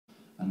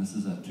And this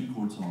is a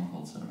 2-chord song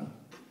called Sarah.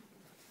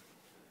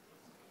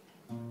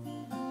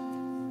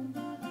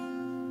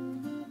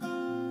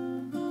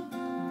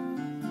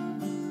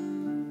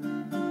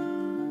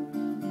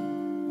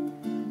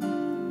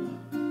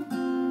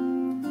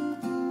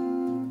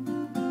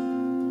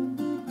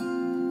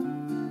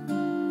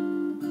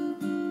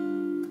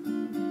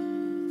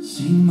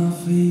 See my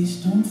face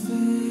don't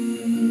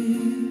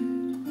fade,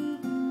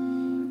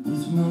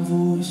 with my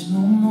voice no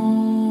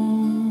more.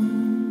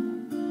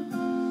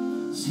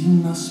 See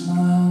my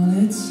smile,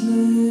 it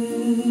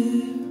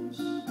slips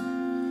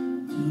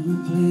to a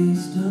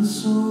place still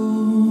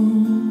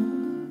sore.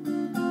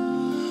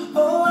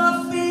 Oh,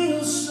 I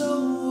feel so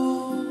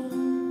old,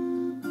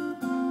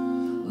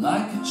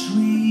 like a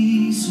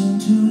tree soon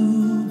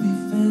to be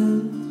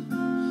felled,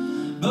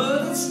 but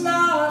it's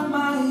not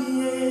my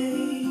age.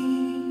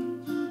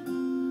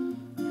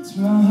 It's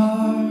my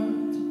heart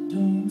that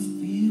don't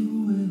feel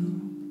well.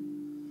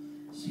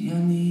 See, I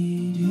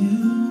need you.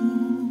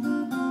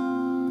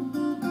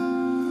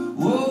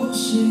 Oh,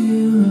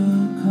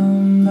 Sarah,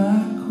 come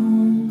back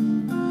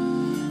home.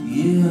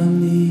 Yeah, I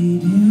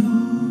need you.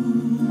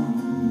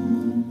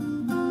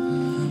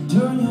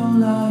 Turn your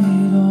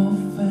light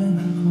off and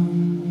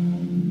come.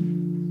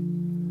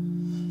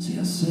 See,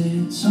 I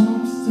said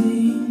some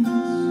things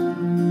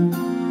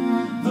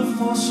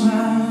before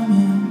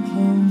slamming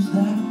closed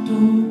that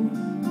door.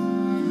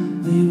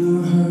 They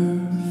were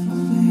hurtful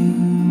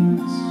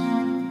things,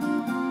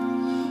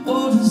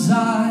 or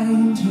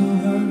designed to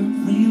hurt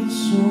real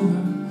sore.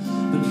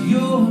 But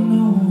you're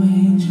no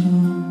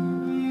angel.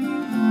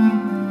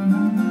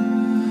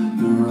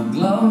 You're a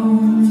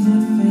glove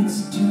that fits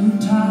too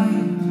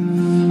tight,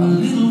 a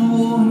little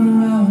worn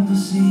around the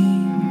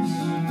seams,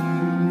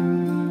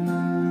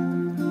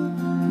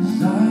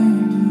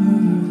 designed to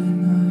hurt at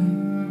night.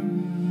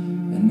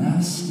 And I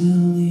still